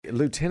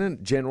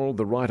Lieutenant General,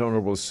 the Right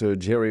Honourable Sir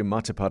Jerry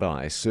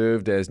Mateparae,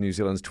 served as New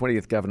Zealand's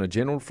 20th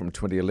Governor-General from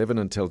 2011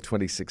 until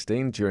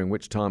 2016, during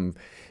which time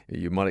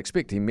you might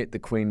expect he met the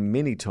Queen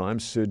many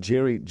times. Sir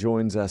Jerry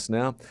joins us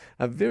now.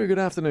 A very good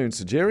afternoon,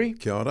 Sir Jerry.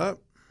 Kia ora.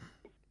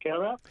 Kia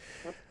ora.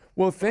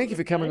 Well, thank you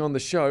for coming on the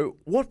show.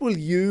 What will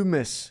you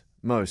miss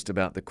most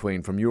about the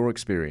Queen from your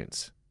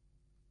experience?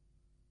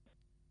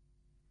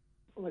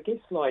 Well, I guess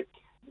like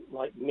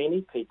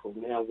many people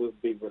now, we'll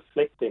be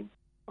reflecting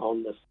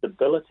on the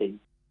stability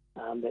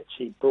that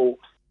she brought,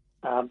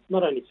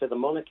 not only to the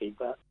monarchy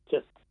but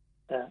just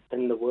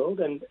in the world,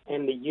 and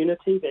the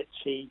unity that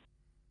she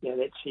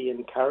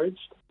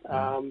encouraged.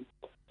 So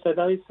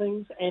those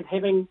things, and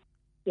having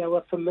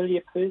a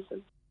familiar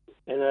person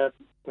in a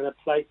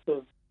place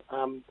of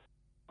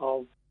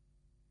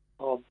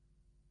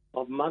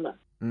mana.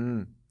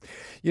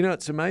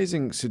 It's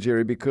amazing, Sir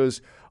Jerry,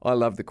 because I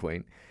love the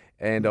Queen.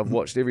 And I've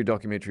watched every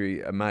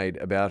documentary made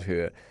about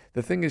her.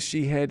 The thing is,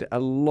 she had a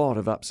lot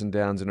of ups and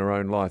downs in her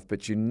own life,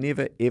 but you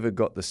never, ever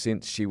got the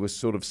sense she was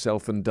sort of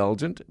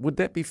self-indulgent. Would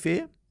that be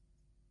fair?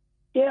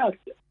 Yeah,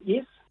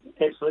 yes,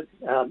 absolutely.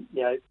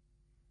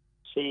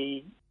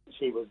 She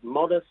was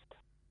modest,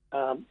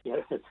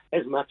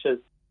 as much as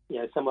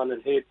someone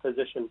in her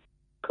position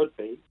could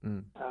be.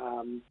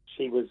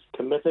 She was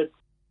committed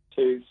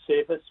to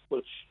service,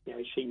 which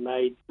she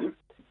made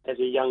as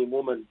a young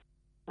woman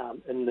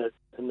in the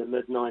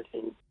mid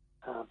 1950s,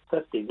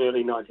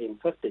 early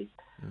 1950s.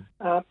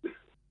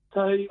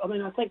 So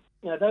I think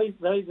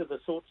those are the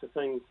sorts of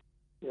things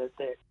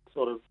that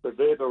sort of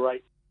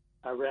reverberate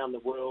around the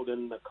world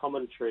in the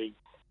commentary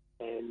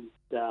and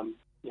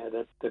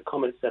the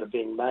comments that are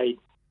being made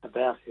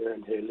about her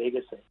and her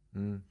legacy.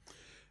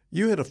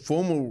 You had a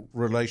formal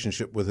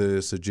relationship with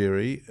her, Sir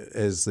Jerry,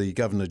 as the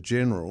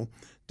Governor-General.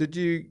 Did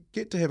you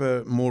get to have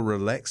a more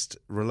relaxed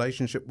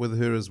relationship with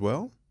her as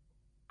well?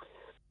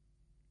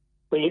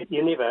 Well,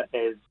 you never,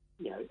 as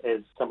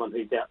someone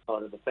who's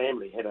outside of the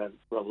family, had a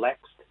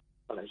relaxed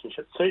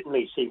relationship.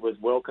 Certainly she was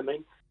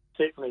welcoming.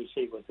 Certainly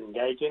she was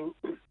engaging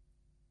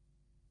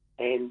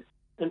and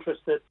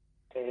interested.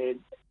 And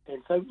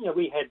so,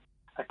 we had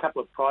a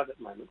couple of private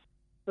moments.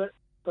 But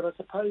I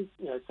suppose,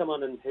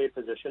 someone in her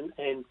position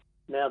and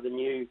now the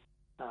new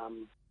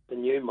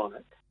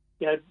monarch,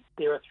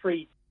 there are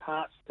three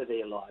parts to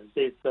their lives.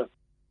 There's the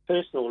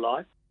personal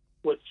life,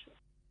 which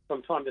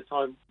from time to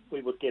time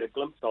we would get a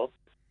glimpse of,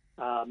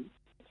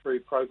 through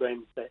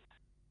programs that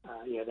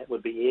that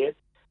would be aired.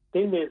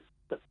 Then there's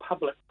the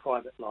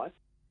public-private life,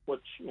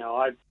 which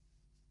I'm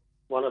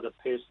one of the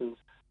persons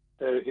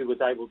who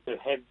was able to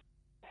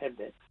have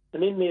that.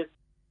 And then there's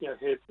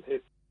her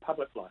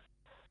public life.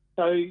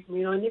 So I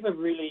never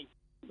really,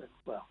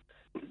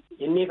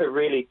 you never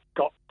really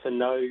got to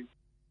know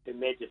Her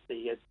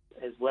Majesty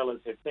as well as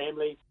her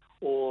family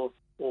or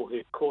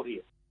her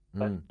courtiers.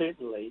 But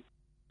certainly,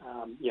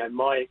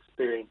 my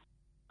experience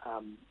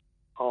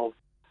of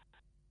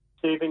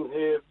serving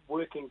her,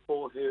 working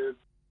for her,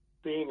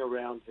 being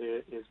around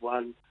her is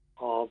one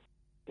of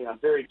a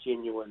very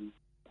genuine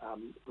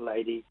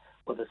lady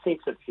with a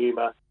sense of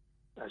humour,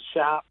 a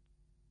sharp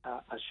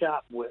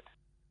wit,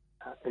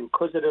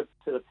 inquisitive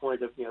to the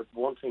point of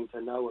wanting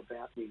to know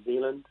about New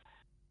Zealand,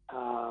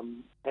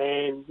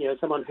 and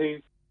someone who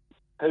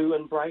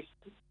embraced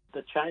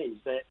the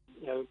change that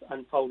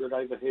unfolded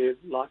over her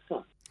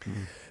lifetime.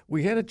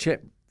 We had a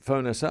chap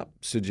phone us up,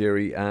 Sir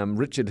Jerry.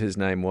 Richard, his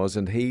name was,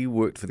 and he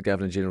worked for the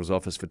Governor-General's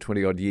office for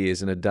 20-odd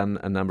years and had done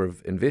a number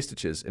of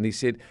investitures. And he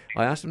said,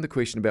 I asked him the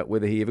question about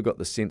whether he ever got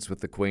the sense with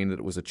the Queen that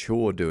it was a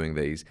chore doing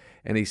these,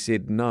 and he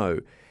said no.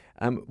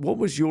 What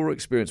was your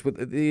experience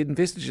with the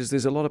investitures?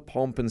 There's a lot of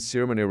pomp and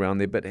ceremony around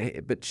there,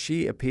 but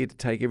she appeared to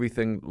take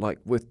everything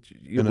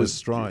in her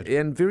stride,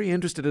 and very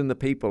interested in the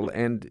people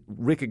and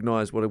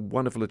recognised what a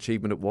wonderful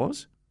achievement it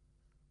was.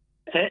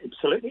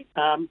 Absolutely.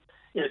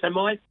 So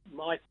my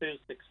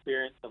first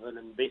experience of an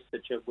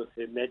investiture with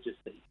Her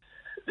Majesty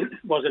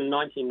was in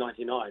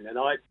 1999, and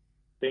I'd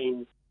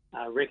been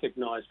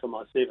recognised for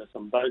my service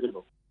on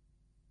Bougainville,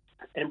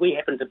 and we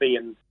happened to be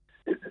in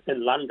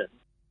London,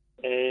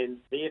 and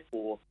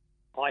therefore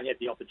I had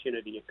the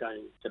opportunity of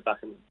going to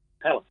Buckingham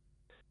Palace.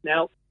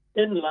 Now,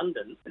 in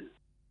London,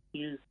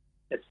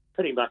 it's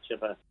pretty much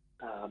of a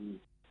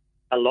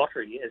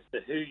lottery as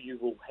to who you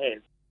will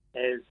have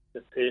as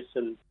the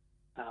person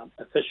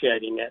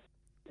officiating at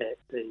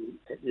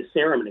the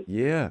ceremony.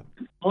 Yeah,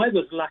 I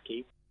was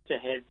lucky to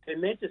have Her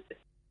Majesty,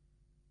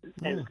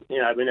 and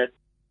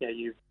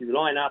you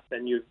line up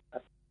and you're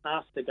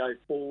asked to go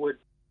forward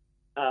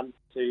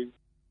to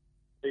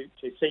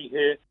see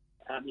her.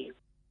 You're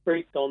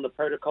briefed on the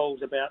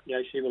protocols about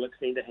she will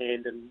extend a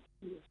hand and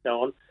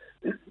so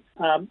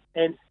on,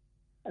 and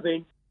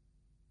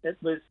it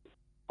was,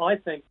 I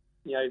think,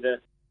 the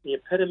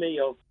epitome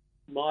of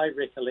my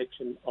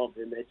recollection of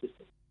Her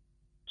Majesty.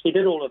 She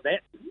did all of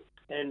that,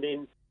 and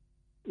then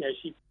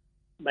she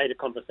made a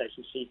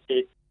conversation. She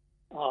said,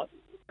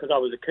 because I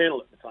was a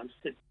colonel at the time, she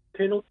said,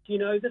 Colonel,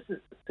 this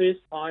is the first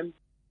time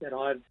that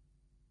I've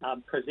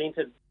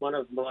presented one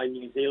of my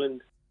New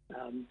Zealand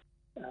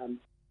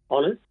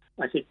honours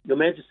I said, Your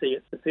Majesty,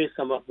 it's the first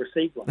time I've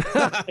received one.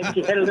 And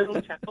she had a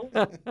little chuckle.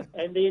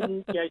 And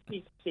then,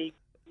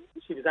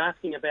 she was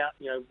asking about,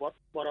 what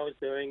I was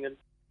doing and,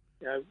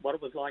 what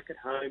it was like at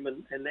home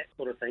and that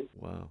sort of thing.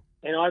 Wow.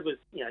 And I was,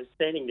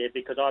 standing there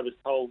because I was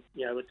told,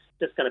 it's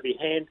just going to be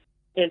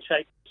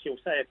handshake. She'll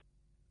say,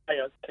 hey,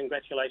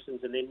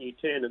 congratulations, and then you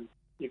turn and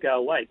you go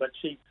away. But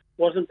she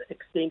wasn't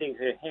extending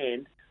her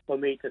hand for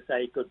me to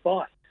say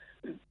goodbye.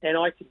 And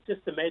I could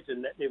just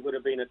imagine that there would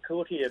have been a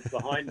courtier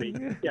behind me,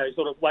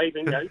 sort of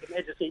waving,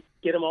 Majesty,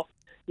 get him off.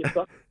 You've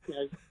got,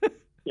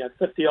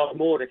 50 odd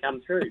more to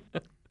come through.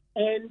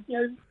 And,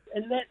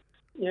 and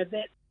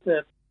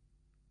that's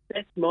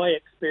my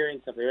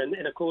experience of her. And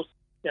of course,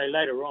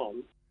 later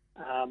on,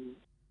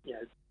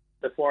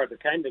 before I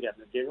became the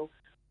Governor General,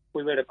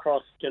 we went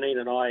across, Janine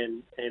and I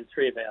and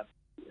three of our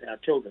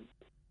children,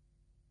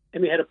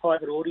 and we had a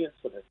private audience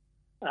with her.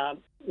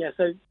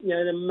 So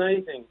an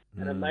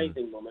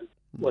amazing woman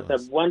with a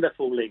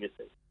wonderful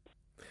legacy.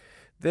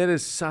 That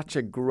is such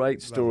a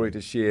great story to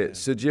share. Yeah.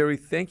 Sir Gerry,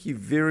 thank you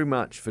very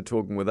much for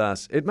talking with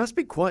us. It must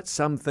be quite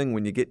something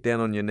when you get down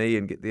on your knee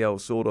and get the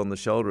old sword on the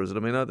shoulder, is it? I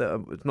mean,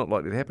 it's not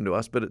likely to happen to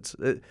us, but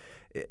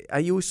are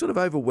you sort of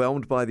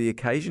overwhelmed by the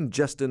occasion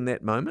just in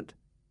that moment?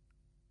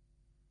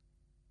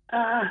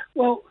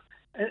 Well,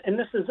 and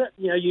this is it.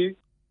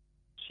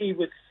 She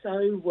was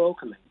so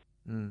welcoming.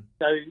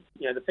 So,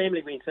 the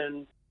family went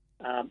in,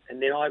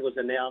 and then I was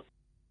announced,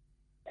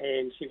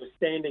 and she was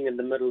standing in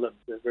the middle of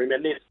the room,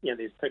 and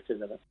there's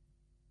pictures of it.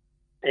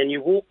 And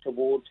you walk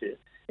towards her,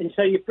 and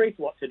so you brief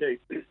what to do.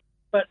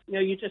 But,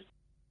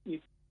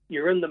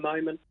 you're in the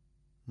moment.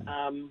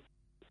 And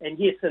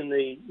yes, as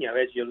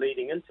you're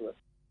leading into it,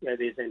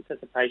 there's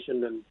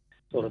anticipation and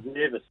sort of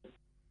nervousness.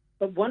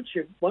 But once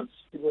you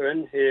were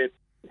in her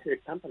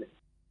company,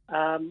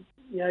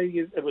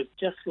 it was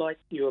just like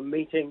you were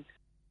meeting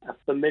a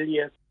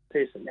familiar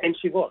person, and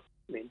she was.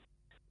 I mean,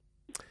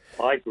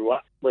 I grew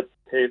up with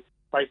her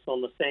face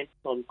on the stamps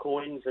on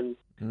coins, and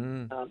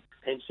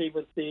she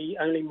was the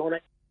only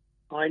monarch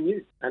I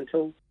knew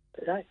until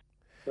today.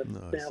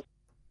 Nice.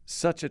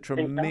 Such a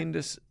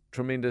tremendous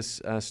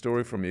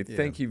story from you. Yeah.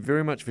 Thank you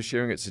very much for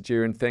sharing it, Sir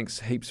Gerry, and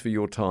thanks heaps for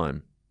your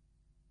time.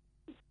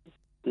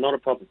 Not a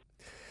problem.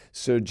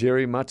 Sir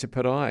Gerry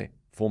Mataparai,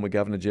 former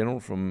Governor General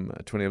from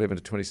 2011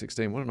 to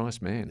 2016. What a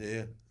nice man.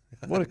 Yeah.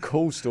 What a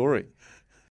cool story.